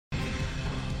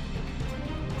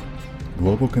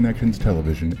Global Connections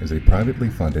Television is a privately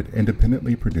funded,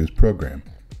 independently produced program.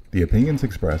 The opinions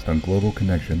expressed on Global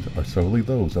Connections are solely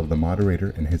those of the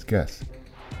moderator and his guests.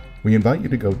 We invite you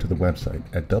to go to the website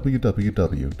at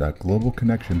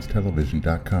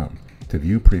www.globalconnectionstelevision.com to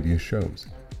view previous shows.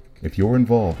 If you're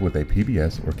involved with a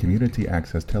PBS or community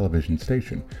access television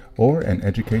station or an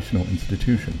educational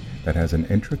institution that has an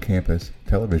intra-campus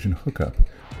television hookup,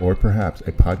 or perhaps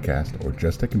a podcast or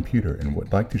just a computer and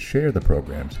would like to share the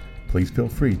programs, please feel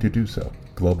free to do so.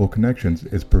 Global Connections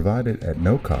is provided at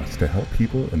no cost to help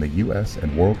people in the U.S.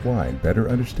 and worldwide better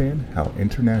understand how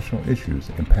international issues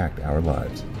impact our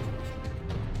lives.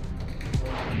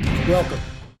 Welcome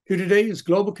to today's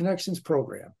Global Connections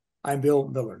program. I'm Bill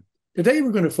Miller. Today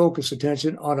we're going to focus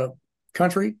attention on a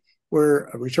country where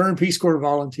a returned Peace Corps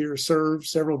volunteer served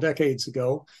several decades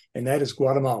ago, and that is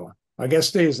Guatemala. My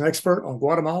guest today is an expert on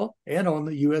Guatemala and on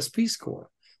the U.S. Peace Corps.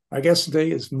 My guest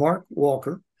today is Mark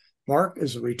Walker. Mark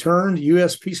is a returned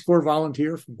U.S. Peace Corps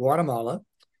volunteer from Guatemala.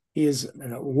 He is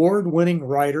an award-winning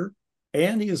writer,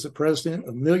 and he is the president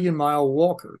of Million Mile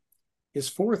Walker. His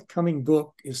forthcoming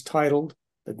book is titled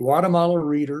The Guatemala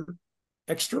Reader,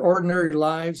 Extraordinary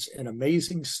Lives and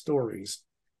Amazing Stories.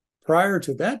 Prior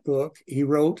to that book, he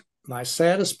wrote My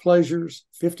Saddest Pleasures,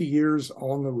 50 Years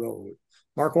on the Road.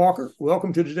 Mark Walker,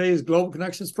 welcome to today's Global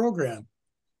Connections program.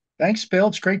 Thanks, Bill.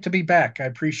 It's great to be back. I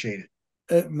appreciate it.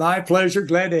 My pleasure.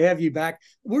 Glad to have you back.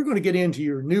 We're going to get into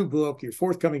your new book, your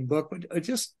forthcoming book, but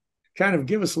just kind of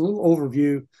give us a little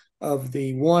overview of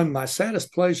the one, My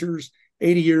Saddest Pleasures,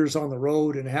 80 Years on the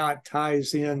Road, and how it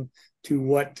ties in to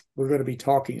what we're going to be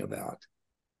talking about.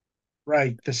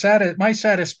 Right. My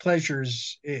Saddest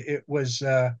Pleasures, it was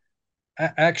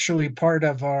actually part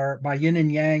of my Yin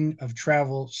and Yang of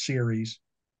Travel series.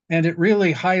 And it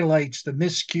really highlights the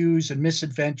miscues and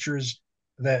misadventures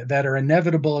that are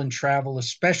inevitable in travel,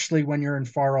 especially when you're in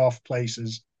far off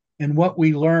places, and what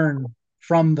we learn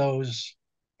from those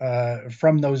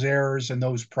errors and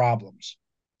those problems.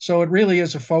 So it really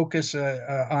is a focus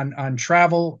on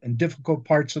travel and difficult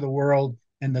parts of the world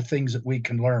and the things that we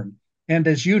can learn. And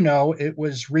as you know, it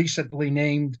was recently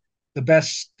named the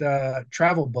best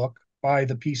travel book by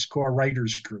the Peace Corps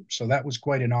Writers Group. So that was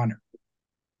quite an honor.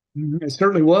 It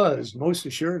certainly was, most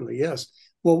assuredly, yes.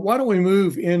 Well, why don't we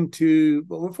move into,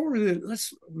 but before we do,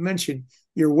 let's mention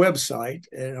your website,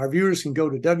 and our viewers can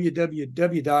go to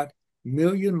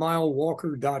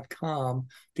www.millionmilewalker.com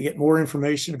to get more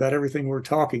information about everything we're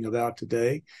talking about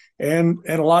today, and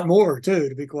a lot more too,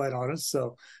 to be quite honest.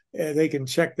 So they can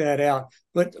check that out.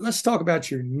 But let's talk about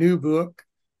your new book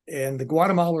and the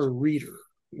Guatemala Reader.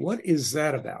 What is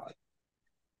that about?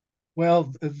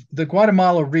 Well, the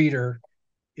Guatemala Reader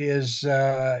is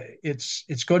it's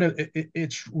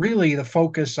really the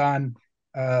focus on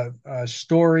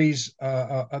stories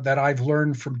that I've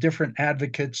learned from different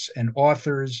advocates and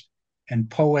authors and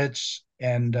poets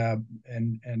and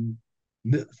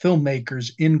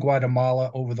filmmakers in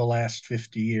Guatemala over the last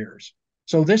 50 years.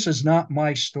 So this is not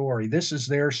my story. This is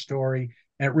their story,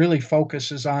 and it really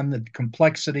focuses on the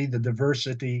complexity, the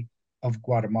diversity of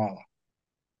Guatemala.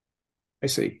 I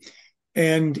see.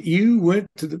 And you went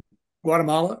to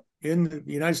Guatemala in the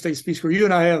United States Peace Corps. You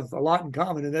and I have a lot in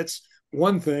common, and that's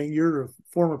one thing. You're a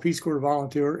former Peace Corps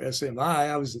volunteer, SMI.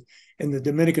 I was in the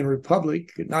Dominican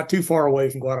Republic, not too far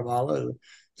away from Guatemala,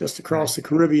 just across the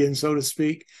Caribbean, so to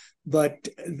speak. But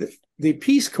the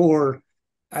Peace Corps,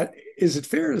 is it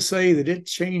fair to say that it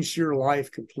changed your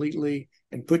life completely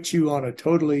and put you on a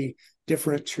totally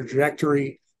different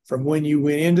trajectory from when you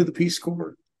went into the Peace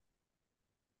Corps?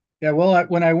 Yeah, well,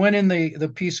 when I went in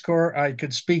the Peace Corps, I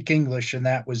could speak English, and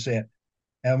that was it.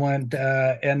 And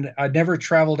I never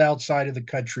traveled outside of the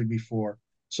country before.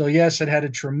 So yes, it had a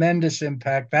tremendous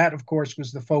impact. That, of course,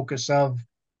 was the focus of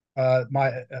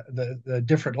the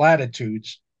different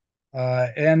latitudes.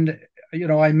 And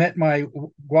I met my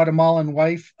Guatemalan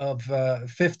wife of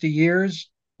 50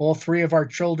 years. All three of our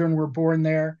children were born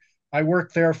there. I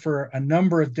worked there for a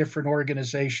number of different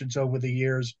organizations over the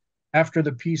years. After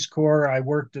the Peace Corps, I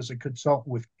worked as a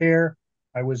consultant with CARE.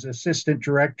 I was assistant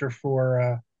director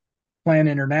for Plan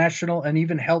International, and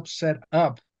even helped set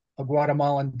up a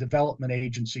Guatemalan development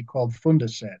agency called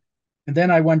Fundaset. And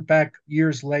then I went back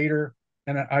years later,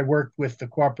 and I worked with the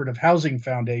Cooperative Housing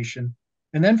Foundation.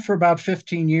 And then for about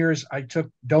 15 years, I took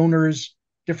donors,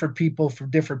 different people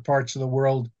from different parts of the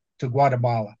world to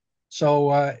Guatemala.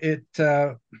 So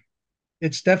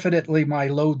it's definitely my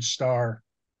lodestar.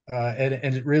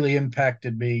 And it really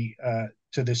impacted me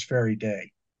to this very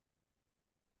day.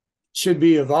 should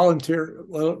be a volunteer.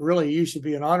 Well, really, you should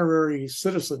be an honorary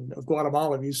citizen of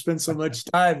Guatemala. You spend so much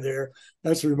time there.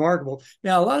 That's remarkable.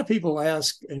 Now, a lot of people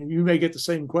ask, and you may get the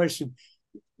same question,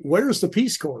 where's the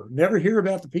Peace Corps? Never hear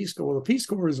about the Peace Corps. Well, the Peace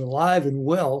Corps is alive and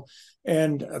well.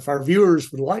 And if our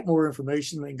viewers would like more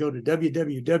information, they can go to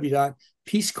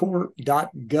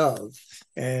www.peacecorps.gov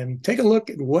and take a look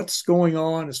at what's going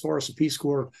on as far as the Peace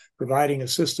Corps providing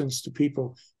assistance to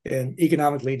people in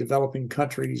economically developing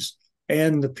countries.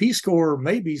 And the Peace Corps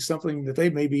may be something that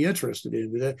they may be interested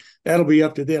in. That'll be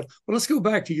up to them. Well, let's go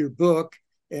back to your book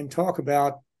and talk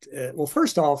about, well,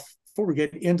 first off, before we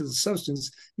get into the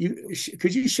substance,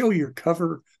 could you show your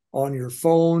cover on your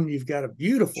phone? You've got a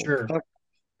beautiful cover.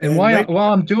 And while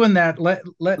I'm doing that, let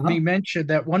me mention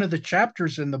that one of the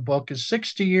chapters in the book is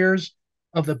 60 years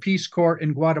of the Peace Corps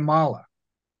in Guatemala.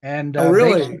 And oh,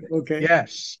 really? Okay.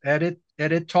 Yes, and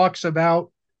it talks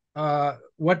about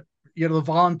what the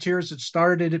volunteers that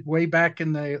started it way back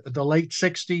in the late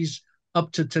 60s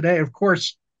up to today. Of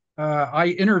course, I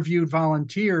interviewed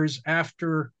volunteers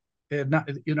after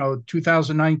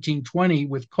 2019-20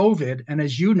 with COVID. And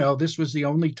as you know, this was the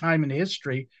only time in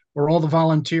history where all the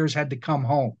volunteers had to come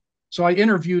home. So I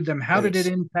interviewed them. How did it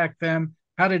impact them?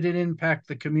 How did it impact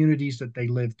the communities that they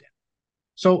lived in?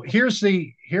 So here is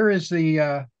the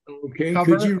cover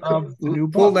Could you of the new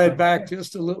book. Pull that back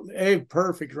just a little? Hey,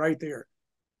 perfect, right there.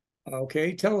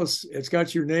 Okay, tell us. It's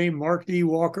got your name, Mark D.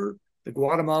 Walker, the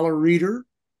Guatemala Reader.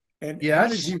 And how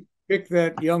did you pick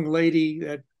that young lady,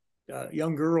 that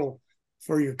young girl,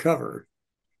 for your cover?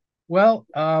 Well,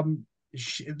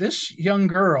 this young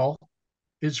girl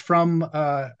is from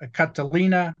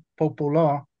Catalina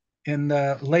Popular in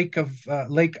the Lake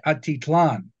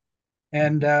Atitlan,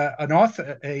 and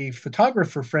a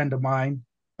photographer friend of mine,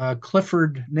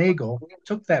 Clifford Nagel,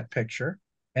 took that picture,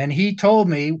 and he told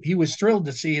me he was thrilled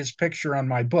to see his picture on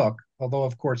my book, although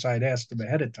of course I'd asked him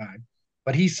ahead of time.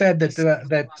 But he said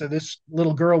that this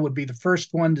little girl would be the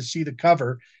first one to see the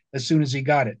cover as soon as he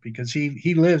got it, because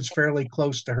he lives fairly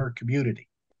close to her community.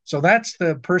 So that's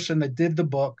the person that did the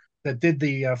book, that did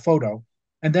the photo.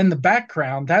 And then the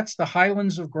background, that's the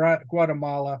highlands of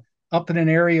Guatemala up in an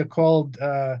area called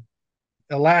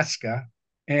Alaska.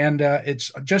 And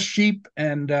it's just sheep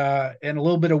and a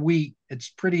little bit of wheat. It's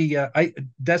pretty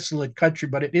desolate country,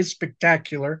 but it is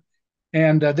spectacular.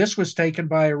 And this was taken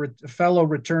by a fellow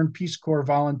returned Peace Corps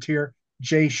volunteer,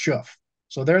 Jay Schuff.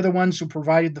 So they're the ones who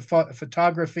provided the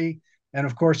photography. And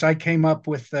of course, I came up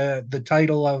with the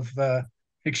title of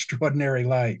Extraordinary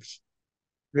Lives.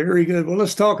 Very good. Well,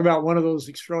 let's talk about one of those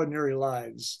extraordinary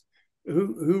lives.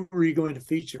 Who are you going to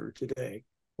feature today?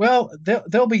 Well,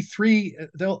 there'll be three.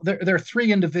 There are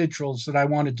three individuals that I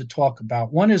wanted to talk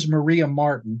about. One is Maria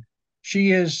Martin.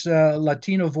 She is a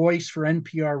Latino voice for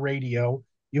NPR radio.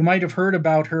 You might have heard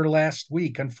about her last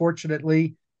week.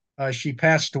 Unfortunately, she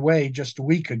passed away just a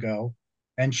week ago,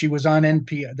 and she was on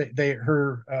NPR.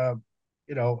 Her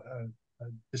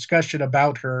discussion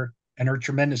about her and her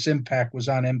tremendous impact was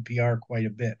on NPR quite a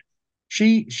bit.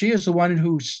 She is the one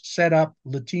who set up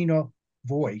Latino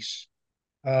Voice,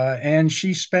 and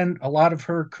she spent a lot of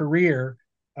her career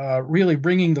really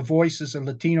bringing the voices of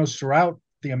Latinos throughout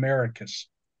the Americas.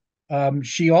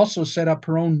 She also set up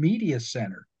her own media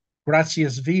center,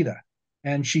 Gracias Vida,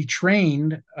 and she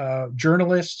trained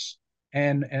journalists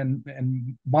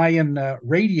and Mayan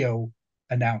radio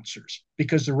announcers,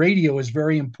 because the radio is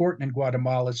very important in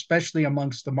Guatemala, especially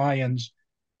amongst the Mayans,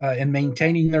 in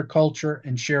maintaining their culture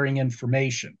and sharing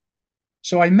information.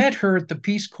 So I met her at the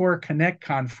Peace Corps Connect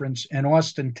conference in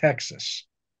Austin, Texas.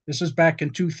 This is back in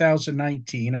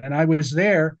 2019, and I was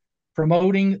there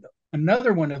promoting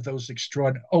another one of those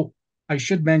extraordinary. Oh, I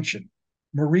should mention,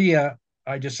 Maria.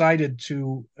 I decided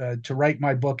to write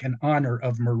my book in honor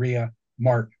of Maria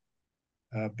Martin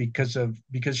because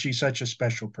she's such a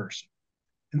special person.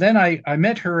 And then I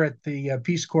met her at the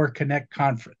Peace Corps Connect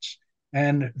conference,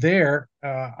 and there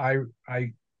there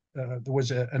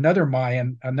was another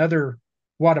Mayan, another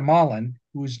Guatemalan,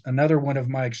 who's another one of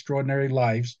my extraordinary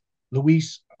lives,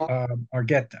 Luis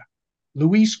Argueta.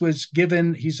 Luis was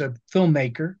given, he's a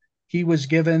filmmaker, he was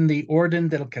given the Orden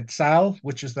del Quetzal,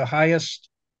 which is the highest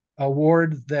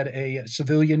award that a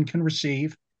civilian can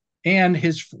receive, and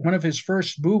one of his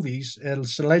first movies, El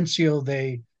Silencio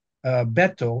de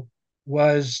Beto,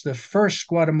 was the first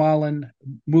Guatemalan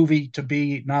movie to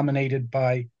be nominated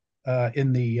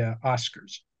in the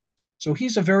Oscars. So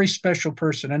he's a very special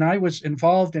person, and I was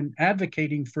involved in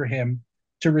advocating for him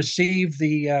to receive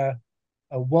the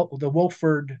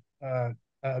Wolford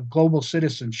Global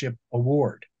Citizenship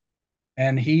Award,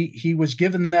 and he was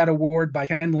given that award by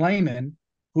Ken Lehman,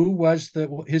 who was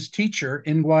his teacher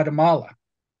in Guatemala.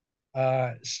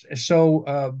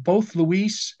 So both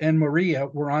Luis and Maria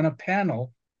were on a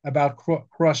panel about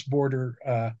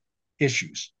cross-border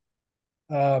issues.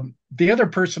 The other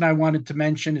person I wanted to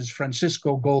mention is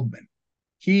Francisco Goldman.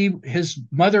 His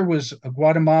mother was a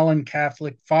Guatemalan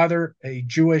Catholic, father a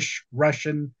Jewish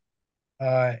Russian,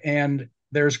 and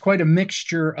there's quite a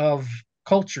mixture of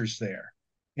cultures there.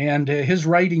 And his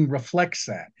writing reflects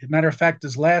that. As a matter of fact,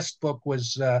 his last book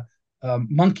was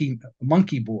Monkey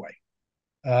Boy,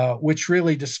 which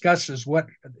really discusses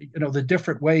the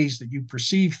different ways that you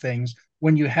perceive things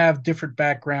when you have different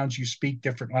backgrounds, you speak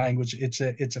different language. It's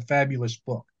a fabulous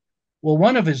book. Well,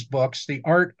 one of his books, The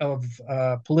Art of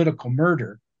Political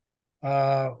Murder,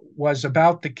 was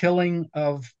about the killing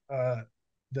of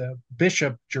the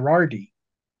Bishop Girardi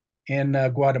in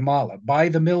Guatemala by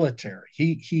the military.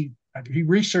 He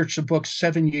researched the book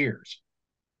 7 years,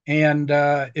 and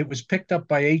it was picked up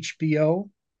by HBO,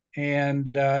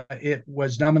 and it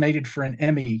was nominated for an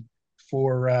Emmy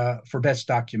for Best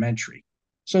Documentary.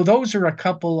 So those are a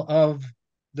couple of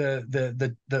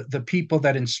the people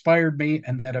that inspired me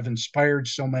and that have inspired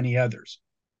so many others.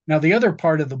 Now, the other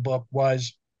part of the book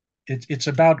was it's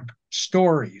about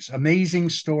stories, amazing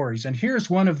stories. And here's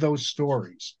one of those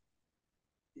stories.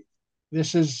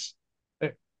 This is,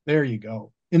 there you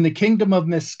go. In the Kingdom of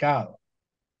Mescal,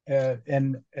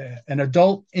 an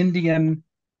adult Indian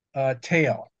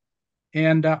tale.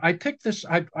 And I picked this,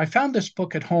 I found this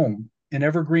book at home in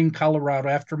Evergreen, Colorado,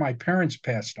 after my parents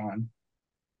passed on.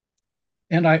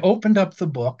 And I opened up the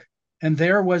book, and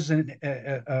there was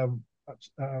a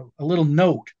little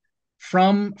note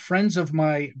from friends of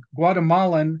my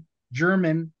Guatemalan,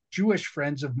 German, Jewish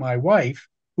friends of my wife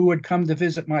who had come to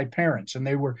visit my parents. And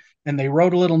they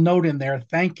wrote a little note in there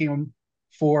thanking them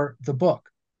for the book.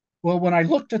 Well, when I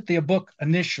looked at the book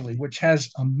initially, which has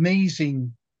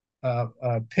amazing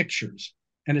pictures,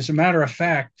 and as a matter of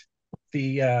fact,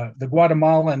 the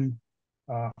Guatemalan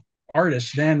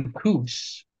artist Van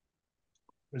Koos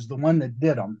was the one that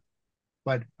did them.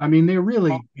 But I mean, they're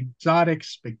really exotic,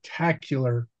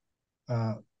 spectacular.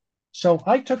 So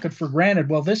I took it for granted.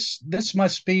 Well, this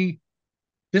must be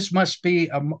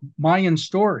Mayan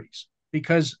stories,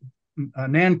 because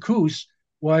Nan Koos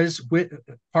was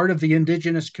part of the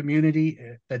indigenous community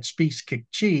that speaks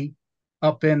Kikchi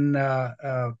up in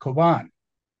Coban.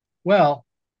 Well,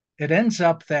 it ends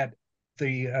up that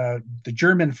the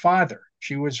German father,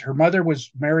 her mother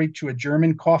was married to a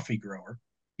German coffee grower.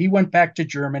 He went back to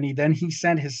Germany. Then he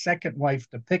sent his second wife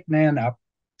to pick Nan up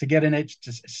to get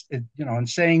and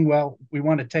saying, well, we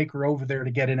want to take her over there to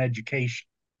get an education.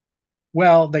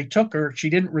 Well, they took her.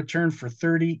 She didn't return for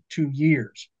 32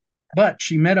 years, but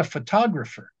she met a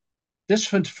photographer. This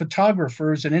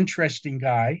photographer is an interesting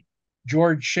guy,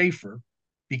 George Schaefer,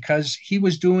 because he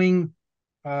was doing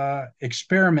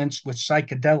experiments with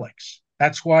psychedelics.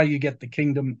 That's why you get the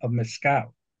Kingdom of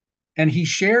Mescal. And he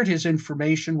shared his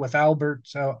information with Albert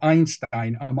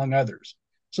Einstein, among others.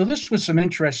 So this was some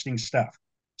interesting stuff.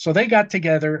 So they got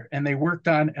together and they worked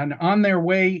on their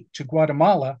way to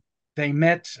Guatemala, they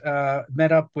met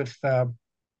up with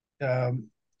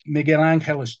Miguel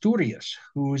Angel Asturias,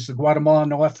 who is the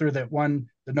Guatemalan author that won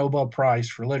the Nobel Prize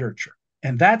for Literature.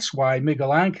 And that's why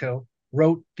Miguel Angel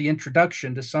wrote the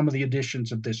introduction to some of the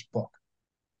editions of this book.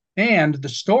 And the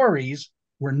stories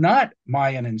were not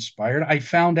Mayan inspired. I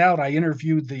found out, I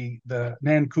interviewed the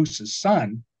Nan Koos's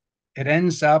son. It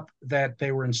ends up that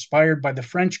they were inspired by the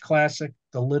French classic,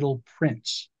 The Little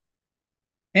Prince.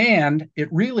 And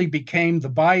it really became the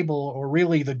Bible, or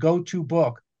really the go-to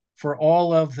book for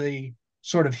all of the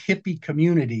sort of hippie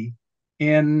community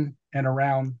in and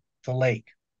around the lake.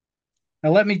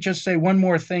 Now, let me just say one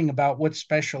more thing about what's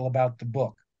special about the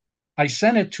book. I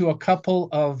sent it to a couple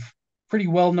of pretty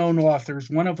well-known authors.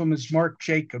 One of them is Mark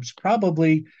Jacobs,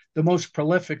 probably the most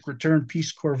prolific Returned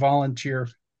Peace Corps volunteer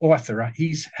author.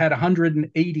 He's had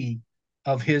 180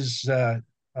 of his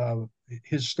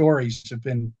stories have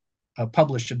been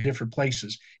published in different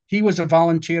places. He was a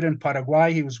volunteer in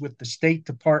Paraguay. He was with the State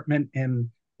Department in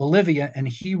Bolivia, and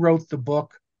he wrote the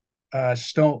book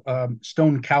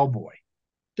Stone Cowboy.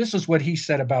 This is what he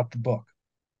said about the book.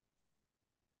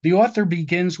 The author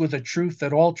begins with a truth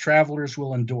that all travelers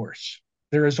will endorse.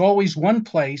 There is always one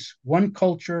place, one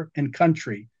culture and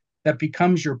country that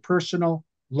becomes your personal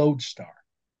lodestar.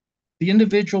 The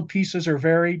individual pieces are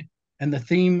varied, and the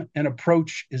theme and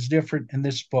approach is different in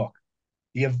this book.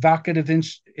 The evocative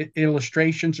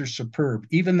illustrations are superb.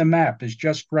 Even the map is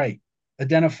just right,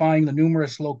 identifying the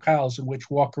numerous locales in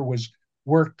which Walker was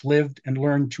worked, lived, and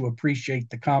learned to appreciate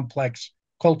the complex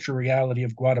cultural reality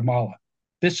of Guatemala.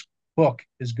 This book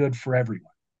is good for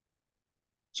everyone.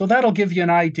 So that'll give you an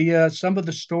idea, some of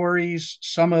the stories,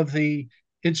 some of the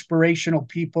inspirational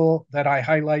people that I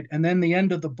highlight. And then the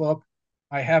end of the book,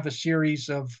 I have a series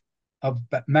of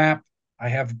map, I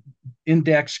have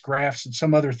index graphs and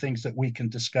some other things that we can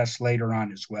discuss later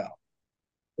on as well.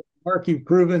 Mark, you've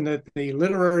proven that the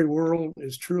literary world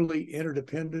is truly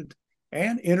interdependent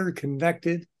and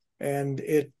interconnected, and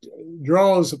it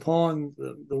draws upon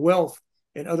the wealth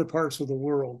in other parts of the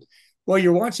world. Well,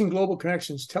 you're watching Global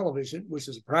Connections Television, which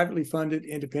is a privately funded,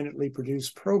 independently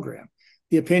produced program.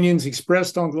 The opinions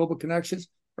expressed on Global Connections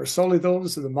are solely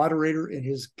those of the moderator and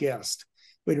his guest.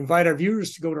 We'd invite our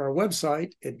viewers to go to our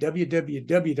website at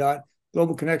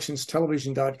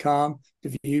www.globalconnectionstelevision.com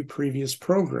to view previous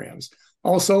programs.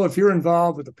 Also, if you're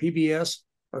involved with a PBS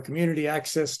or community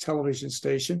access television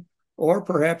station, or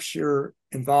perhaps you're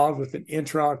involved with an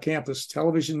intra-campus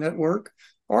television network,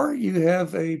 or you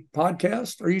have a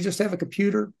podcast, or you just have a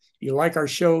computer, you like our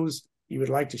shows, you would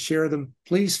like to share them,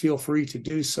 please feel free to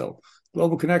do so.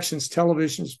 Global Connections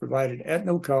Television is provided at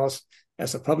no cost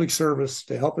as a public service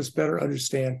to help us better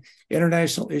understand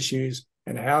international issues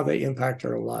and how they impact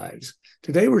our lives.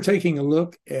 Today, we're taking a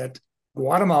look at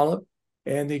Guatemala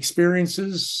and the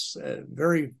experiences,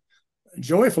 very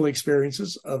joyful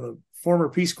experiences of a former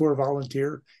Peace Corps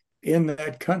volunteer in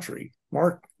that country.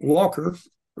 Mark Walker,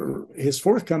 his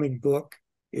forthcoming book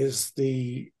is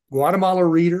the Guatemala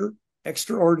Reader,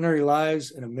 Extraordinary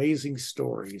Lives and Amazing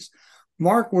Stories.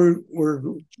 Mark, we're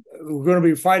going to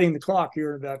be fighting the clock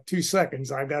here in about 2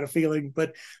 seconds, I've got a feeling.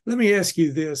 But let me ask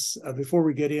you this before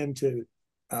we get into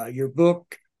your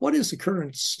book. What is the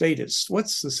current status?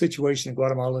 What's the situation in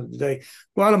Guatemala today?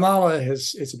 Guatemala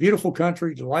it's a beautiful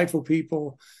country, delightful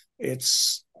people.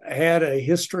 It's had a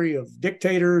history of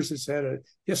dictators. It's had a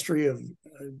history of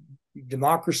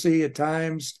democracy at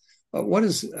times. What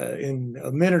is, in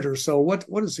a minute or so, what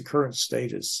is the current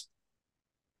status?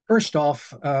 First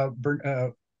off,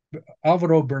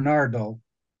 Alvaro Bernardo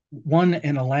won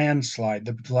in a landslide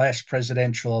the last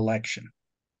presidential election.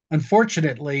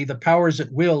 Unfortunately, the powers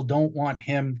at will don't want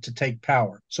him to take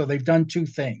power. So they've done two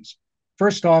things.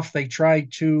 First off, they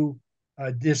tried to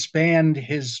disband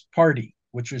his party,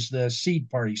 which was the Seed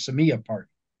Party, Semilla Party.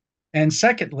 And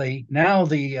secondly, now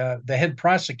the head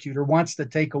prosecutor wants to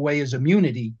take away his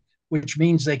immunity, which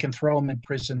means they can throw him in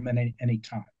prison any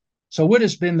time. So what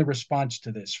has been the response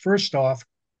to this? First off,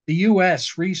 the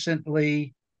U.S.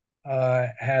 recently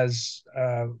has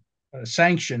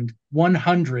sanctioned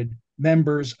 100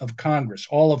 members of Congress,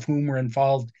 all of whom were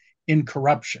involved in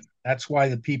corruption. That's why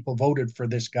the people voted for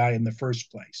this guy in the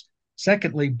first place.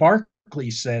 Secondly,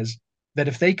 Barclay says that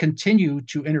if they continue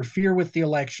to interfere with the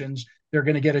elections, they're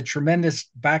going to get a tremendous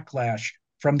backlash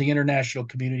from the international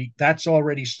community. That's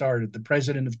already started. The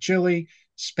president of Chile,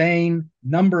 Spain,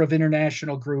 number of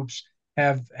international groups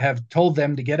have told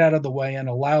them to get out of the way and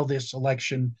allow this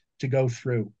election to go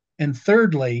through. And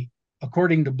thirdly,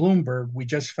 according to Bloomberg, we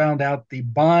just found out the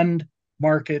bond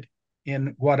market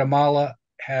in Guatemala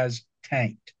has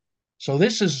tanked. So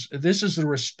this is the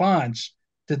response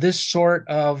to this sort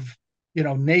of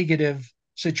negative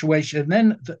situation. And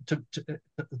then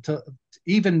to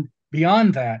even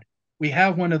beyond that, we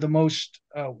have one of the most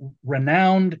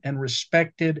renowned and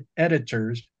respected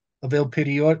editors of El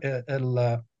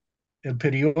Periódico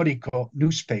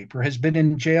newspaper, has been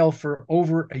in jail for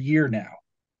over a year now,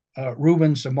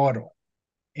 Ruben Zamora.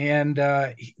 And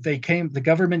the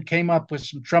government came up with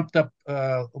some trumped up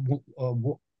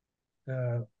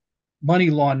money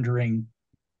laundering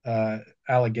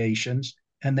allegations,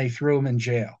 and they threw him in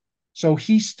jail. So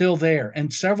he's still there.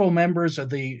 And several members of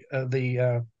the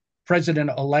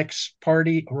president-elect's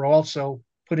party were also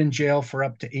put in jail for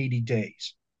up to 80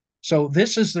 days. So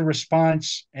this is the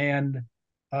response. And,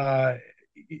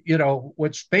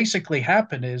 what's basically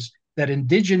happened is that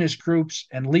indigenous groups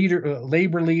and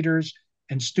labor leaders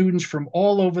and students from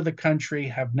all over the country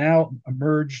have now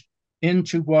emerged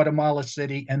into Guatemala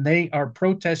City, and they are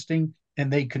protesting,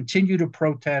 and they continue to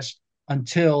protest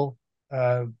until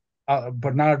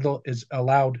Bernardo is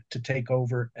allowed to take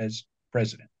over as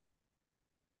president.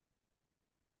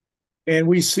 And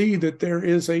we see that there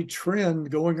is a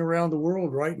trend going around the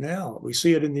world right now. We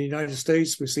see it in the United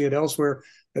States. We see it elsewhere,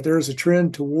 that there is a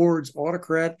trend towards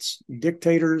autocrats,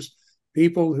 dictators,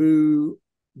 people who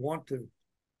want to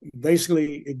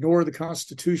basically ignore the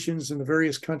constitutions in the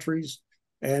various countries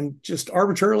and just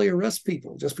arbitrarily arrest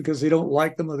people just because they don't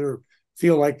like them or they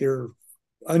feel like they're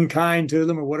unkind to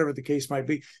them or whatever the case might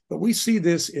be. But we see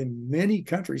this in many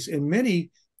countries, in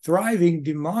many thriving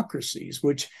democracies,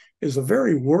 which is a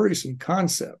very worrisome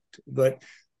concept. But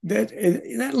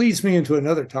that leads me into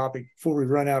another topic before we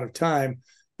run out of time,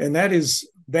 and that is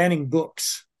banning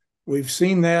books. We've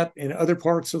seen that in other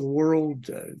parts of the world.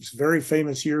 It's very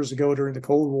famous years ago during the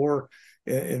Cold War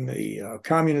in the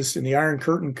communists in the Iron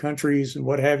Curtain countries and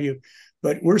what have you.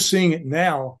 But we're seeing it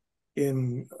now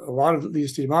in a lot of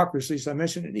these democracies I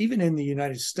mentioned, and even in the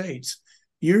United States.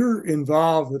 You're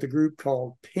involved with a group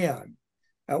called PEN.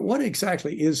 What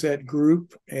exactly is that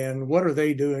group, and what are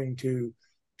they doing to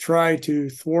try to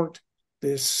thwart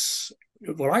this,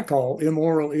 what I call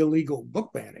immoral, illegal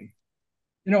book banning?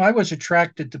 I was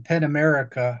attracted to PEN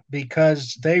America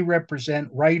because they represent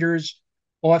writers,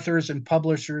 authors, and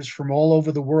publishers from all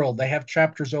over the world. They have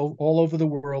chapters all over the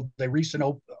world. They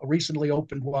recently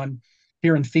opened one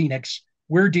here in Phoenix.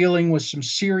 We're dealing with some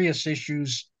serious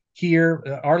issues here.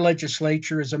 Our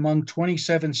legislature is among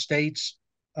 27 states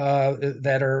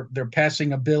they're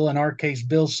passing a bill, in our case,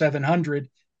 Bill 700,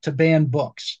 to ban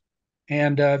books.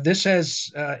 And this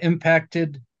has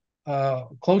impacted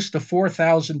close to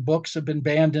 4,000 books have been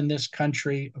banned in this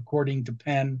country, according to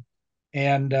PEN,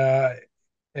 and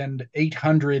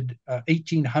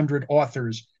 1,800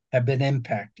 authors have been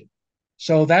impacted.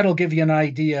 So that'll give you an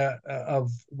idea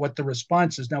of what the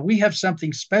response is. Now, we have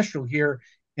something special here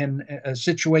in a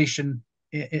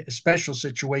special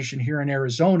situation here in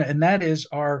Arizona, and that is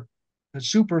our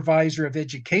supervisor of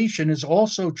education is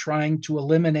also trying to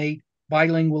eliminate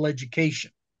bilingual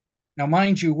education. Now,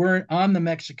 mind you, we're on the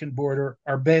Mexican border.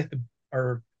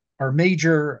 Our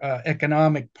major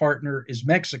economic partner is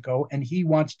Mexico, and he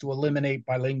wants to eliminate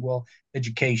bilingual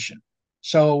education.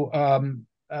 So,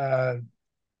 and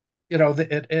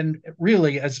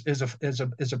really,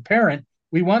 as a parent,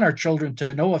 we want our children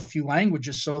to know a few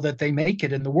languages so that they make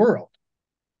it in the world.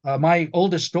 My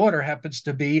oldest daughter happens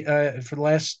to be, for the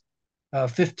last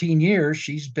 15 years,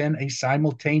 she's been a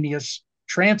simultaneous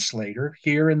translator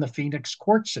here in the Phoenix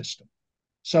court system.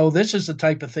 So this is the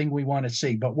type of thing we want to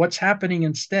see. But what's happening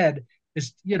instead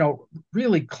is,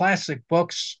 really classic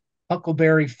books,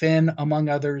 Huckleberry Finn, among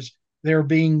others, they're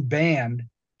being banned.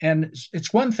 And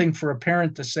it's one thing for a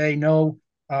parent to say, no,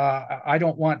 I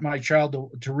don't want my child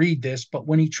to read this. But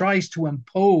when he tries to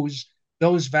impose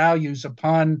those values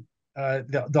upon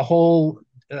the whole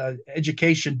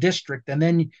education district, and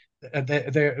then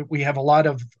we have a lot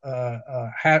of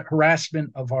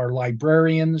harassment of our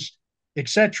librarians,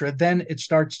 etc., then it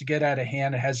starts to get out of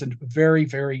hand. It has a very,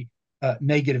 very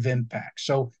negative impact.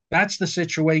 So that's the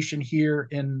situation here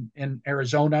in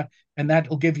Arizona, and that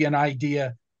will give you an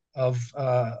idea of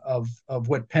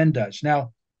what PEN does.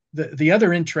 Now, the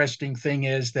other interesting thing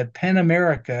is that PEN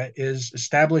America is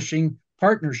establishing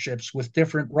partnerships with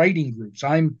different writing groups.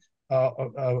 I'm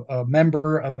a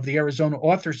member of the Arizona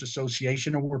Authors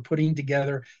Association, and we're putting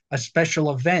together a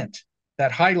special event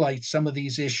that highlights some of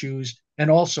these issues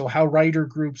and also how writer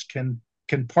groups can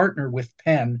partner with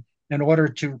PEN in order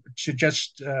to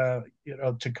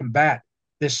combat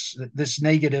this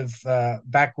negative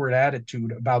backward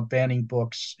attitude about banning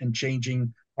books and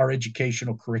changing our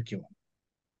educational curriculum.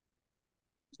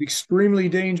 It's extremely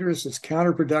dangerous. It's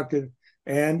counterproductive,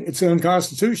 and it's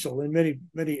unconstitutional in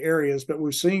many areas. But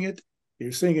we're seeing it.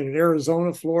 You're seeing it in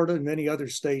Arizona, Florida, and many other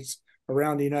states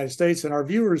around the United States. And our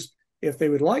viewers, if they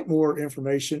would like more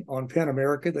information on PEN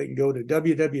America, they can go to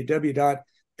www.pen.org,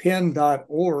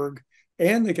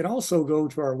 and they can also go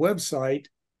to our website,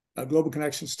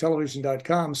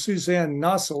 globalconnectionstelevision.com. Suzanne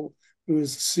Nossel, who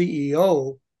is the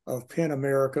CEO of PEN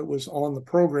America, was on the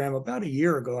program about a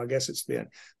year ago, I guess it's been,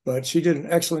 but she did an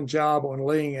excellent job on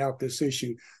laying out this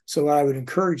issue. So I would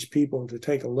encourage people to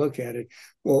take a look at it.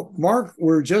 Well, Mark,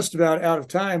 we're just about out of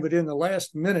time, but in the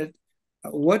last minute,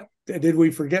 what did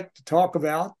we forget to talk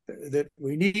about that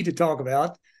we need to talk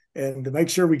about, and to make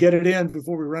sure we get it in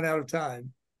before we run out of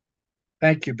time?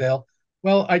 Thank you, Bill.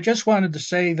 Well, I just wanted to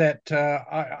say that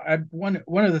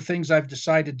one of the things I've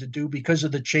decided to do because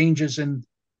of the changes in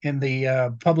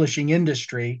the publishing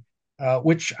industry,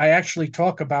 which I actually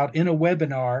talk about in a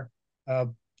webinar,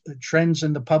 trends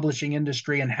in the publishing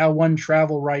industry and how one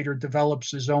travel writer develops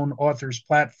his own author's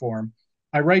platform.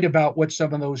 I write about what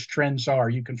some of those trends are.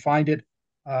 You can find it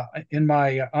on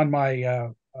my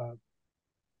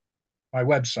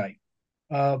website.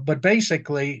 But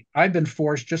basically, I've been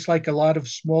forced, just like a lot of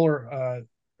smaller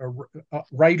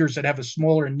writers that have a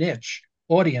smaller niche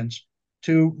audience,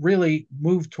 to really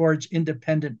move towards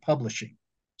independent publishing.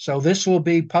 So this will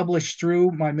be published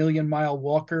through my Million Mile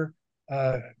Walker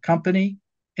company,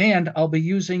 and I'll be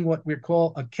using what we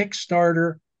call a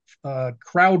Kickstarter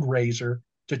crowd raiser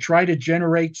to try to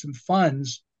generate some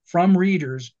funds from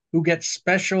readers who get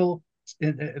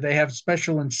they have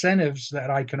special incentives that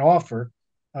I can offer,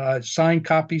 signed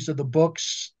copies of the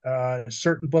books,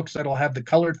 certain books that'll have the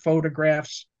colored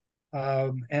photographs,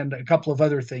 and a couple of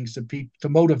other things to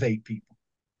motivate people.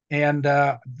 And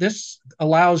this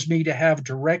allows me to have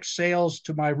direct sales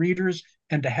to my readers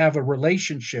and to have a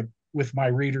relationship with my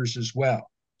readers as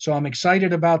well. So I'm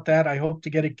excited about that. I hope to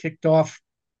get it kicked off,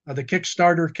 the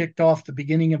Kickstarter kicked off the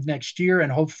beginning of next year,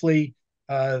 and hopefully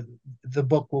the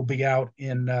book will be out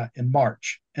in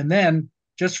March. And then,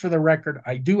 just for the record,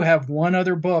 I do have one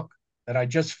other book that I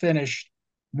just finished,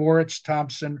 Moritz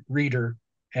Thompson Reader,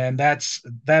 and that's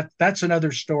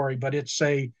another story. But it's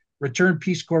a Returned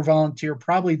Peace Corps volunteer,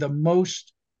 probably the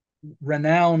most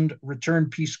renowned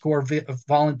Returned Peace Corps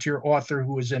volunteer author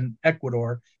who is in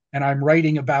Ecuador, and I'm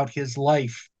writing about his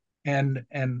life and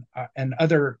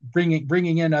other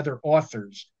bringing in other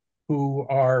authors who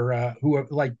are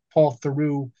like Paul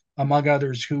Theroux, among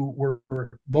others, who were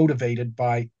motivated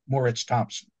by Moritz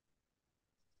Thompson.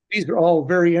 These are all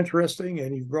very interesting,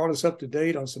 and you've brought us up to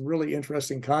date on some really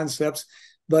interesting concepts.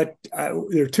 But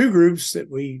there are two groups that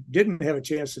we didn't have a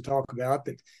chance to talk about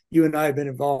that you and I have been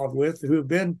involved with, who have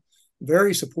been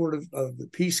very supportive of the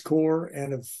Peace Corps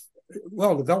and of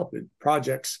well-developed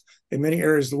projects in many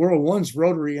areas of the world. One's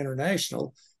Rotary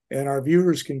International, and our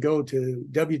viewers can go to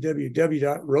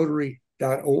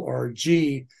www.rotary.org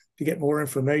to get more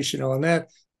information on that.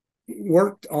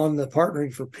 Worked on the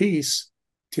Partnering for Peace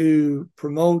to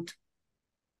promote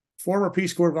former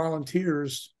Peace Corps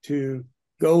volunteers to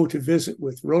go to visit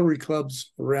with Rotary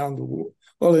clubs around the world,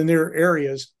 well, in their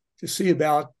areas, to see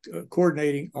about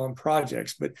coordinating on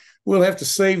projects. But we'll have to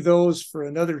save those for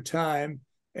another time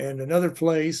and another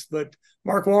place. But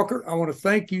Mark Walker, I want to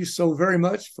thank you so very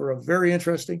much for a very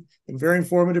interesting and very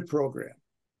informative program.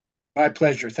 My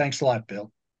pleasure. Thanks a lot,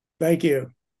 Bill. Thank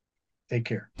you. Take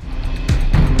care.